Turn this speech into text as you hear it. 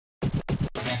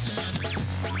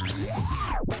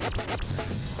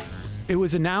it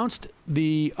was announced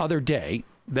the other day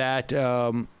that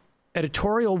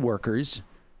editorial workers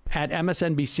at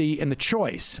MSNBC and The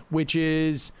Choice, which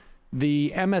is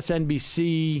the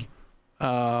MSNBC,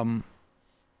 I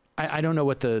don't know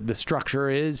what the structure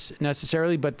is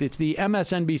necessarily, but it's the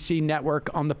MSNBC network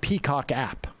on the Peacock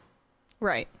app.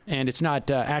 Right. And it's not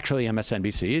actually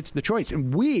MSNBC, it's The Choice.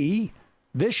 And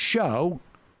this show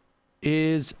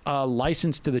is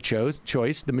licensed to The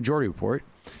Choice, the Majority Report.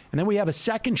 And then we have a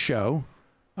second show,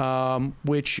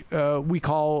 which we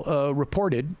call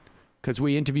Reported, because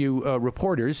we interview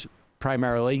reporters,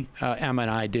 primarily, Emma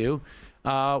and I do,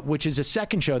 which is a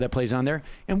second show that plays on there.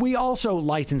 And we also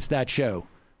license that show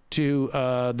to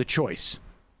The Choice.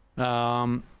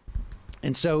 And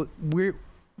so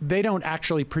they don't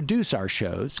actually produce our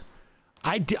shows.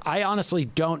 I honestly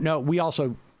don't know. We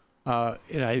also,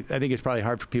 and I think it's probably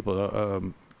hard for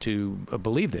people to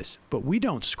believe this, but we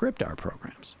don't script our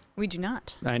programs. We do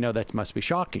not. I know that must be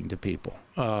shocking to people.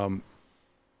 I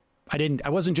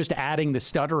wasn't just adding the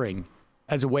stuttering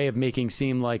as a way of making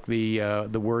seem like the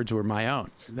words were my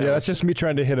own. That's just me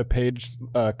trying to hit a page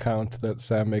count that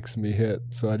Sam makes me hit.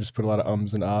 So I just put a lot of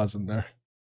ums and ahs in there.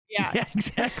 Yeah,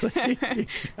 exactly.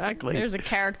 Exactly. There's a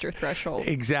character threshold.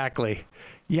 Exactly.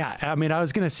 Yeah. I mean, I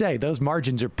was going to say those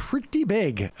margins are pretty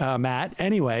big, Matt.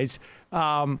 Anyways.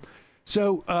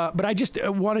 But I just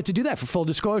wanted to do that for full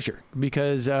disclosure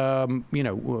because,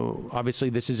 obviously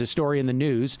this is a story in the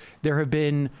news. There have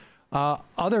been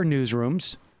other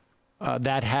newsrooms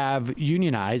that have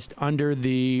unionized under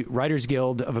the Writers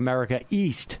Guild of America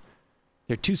East.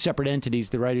 They're two separate entities,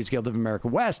 the Writers Guild of America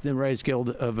West and the Writers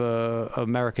Guild of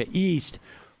America East.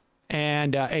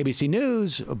 And ABC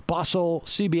News, Bustle,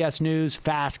 CBS News,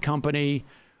 Fast Company,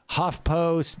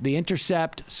 HuffPost, The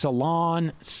Intercept,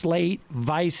 Salon, Slate,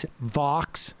 Vice,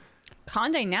 Vox.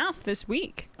 Condé Nast this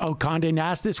week. Oh, Condé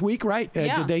Nast this week, right?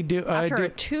 Yeah. Did they do after a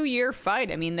 2-year fight?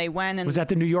 I mean, they went and was that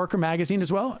the New Yorker magazine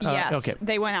as well? Yes. Okay.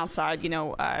 They went outside.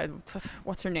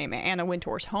 What's her name? Anna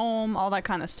Wintour's home. All that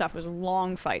kind of stuff. It was a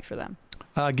long fight for them.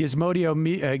 Gizmodo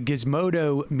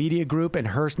Media Group and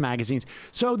Hearst magazines.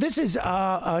 So this is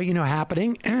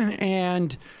happening,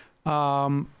 and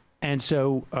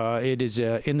so it is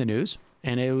in the news.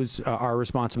 And it was our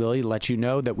responsibility to let you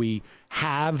know that we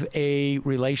have a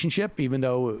relationship, even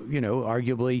though,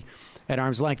 arguably at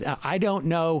arm's length. I don't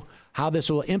know how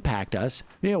this will impact us.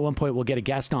 At one point, we'll get a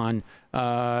guest on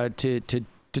to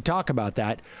talk about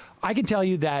that. I can tell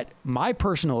you that my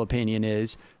personal opinion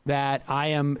is that I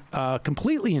am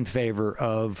completely in favor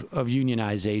of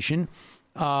unionization.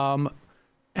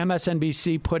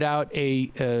 MSNBC put out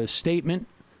a statement.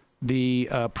 The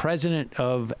president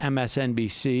of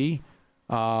MSNBC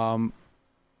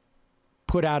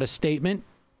put out a statement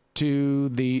to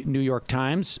the New York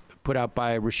Times, put out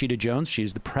by Rashida Jones.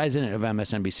 She's the president of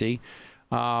MSNBC.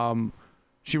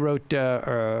 She wrote,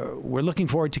 we're looking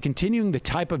forward to continuing the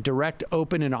type of direct,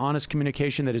 open, and honest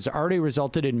communication that has already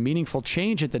resulted in meaningful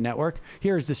change at the network.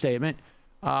 Here's the statement.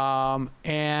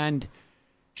 And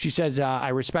she says, I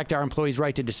respect our employees'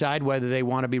 right to decide whether they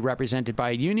want to be represented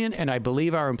by a union, and I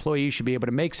believe our employees should be able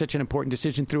to make such an important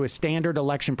decision through a standard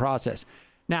election process.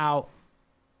 Now,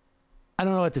 I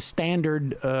don't know what the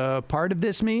standard part of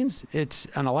this means. It's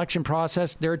an election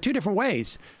process. There are two different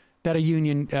ways that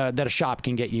a shop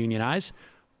can get unionized.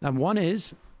 One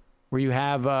is where you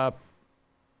have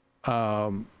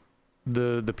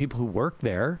the people who work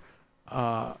there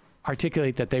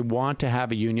articulate that they want to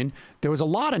have a union. There was a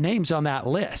lot of names on that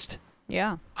list.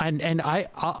 Yeah. And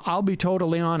I'll be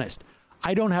totally honest.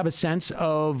 I don't have a sense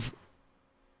of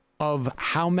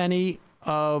how many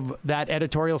of that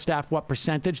editorial staff, what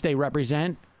percentage they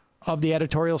represent of the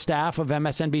editorial staff of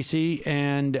MSNBC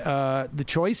and The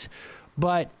Choice.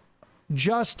 But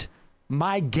just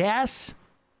my guess,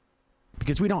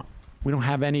 because we don't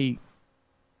have any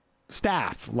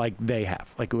staff like they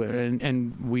have,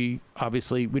 and we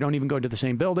obviously we don't even go to the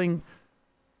same building.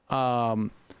 But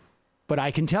I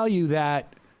can tell you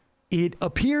that it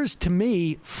appears to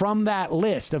me from that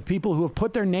list of people who have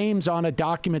put their names on a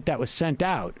document that was sent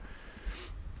out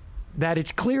that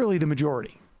it's clearly the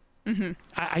majority. Mm-hmm.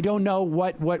 I don't know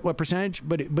what percentage,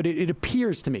 but it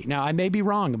appears to me. Now, I may be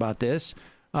wrong about this,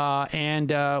 and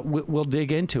we'll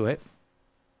dig into it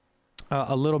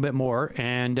a little bit more.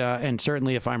 And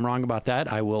certainly if I'm wrong about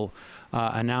that, I will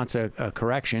announce a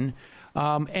correction.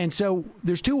 And so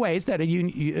there's two ways that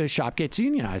a shop gets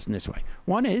unionized in this way.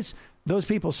 One is those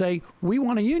people say, we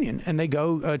want a union. And they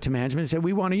go to management and say,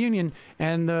 we want a union.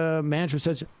 And the management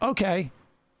says, okay,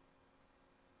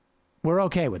 we're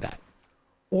okay with that.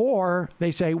 Or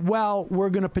they say, well, we're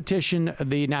going to petition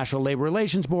the National Labor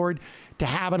Relations Board to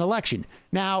have an election.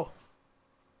 Now,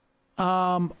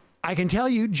 I can tell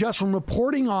you just from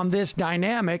reporting on this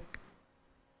dynamic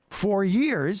for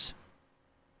years,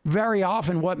 very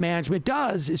often what management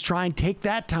does is try and take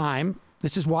that time.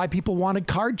 This is why people wanted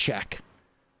card check.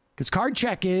 Because card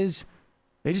check is,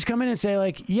 they just come in and say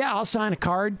like, yeah, I'll sign a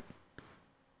card.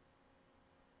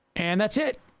 And that's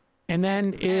it. And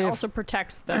then it also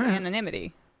protects the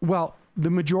anonymity. Well, the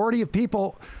majority of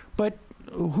people, but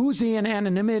who's the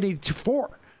anonymity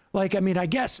for? Like, I mean, I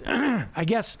guess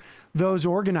those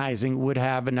organizing would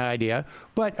have an idea,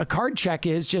 but a card check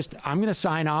is just, I'm going to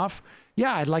sign off.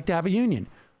 Yeah, I'd like to have a union.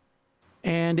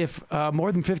 And if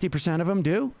more than 50% of them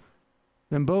do,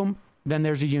 then boom, then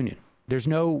there's a union. There's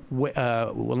no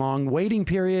long waiting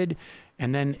period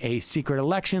and then a secret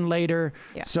election later,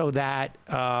 so that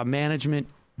management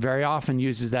very often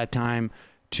uses that time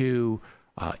to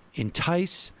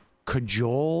entice,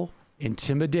 cajole,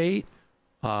 intimidate.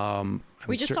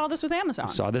 We just saw this with Amazon.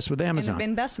 Saw this with Amazon. And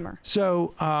Ben Bessemer.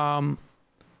 So,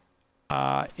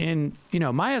 in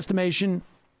my estimation,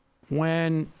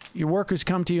 when your workers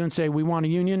come to you and say, we want a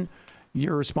union,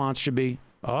 your response should be,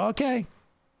 okay.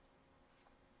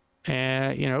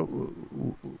 And,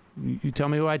 you tell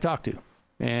me who I talk to.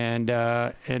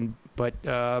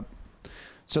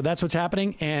 So that's what's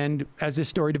happening. And as this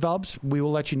story develops, we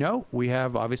will let you know. We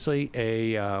have obviously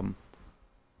a,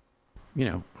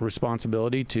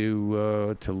 responsibility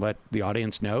to let the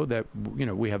audience know that,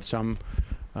 we have some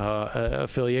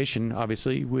affiliation,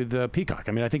 obviously, with Peacock.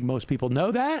 I mean, I think most people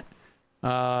know that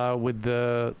with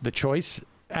the Choice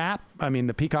app. I mean,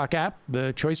 the Peacock app,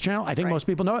 the Choice channel. I think most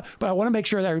people know it, but I want to make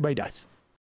sure that everybody does.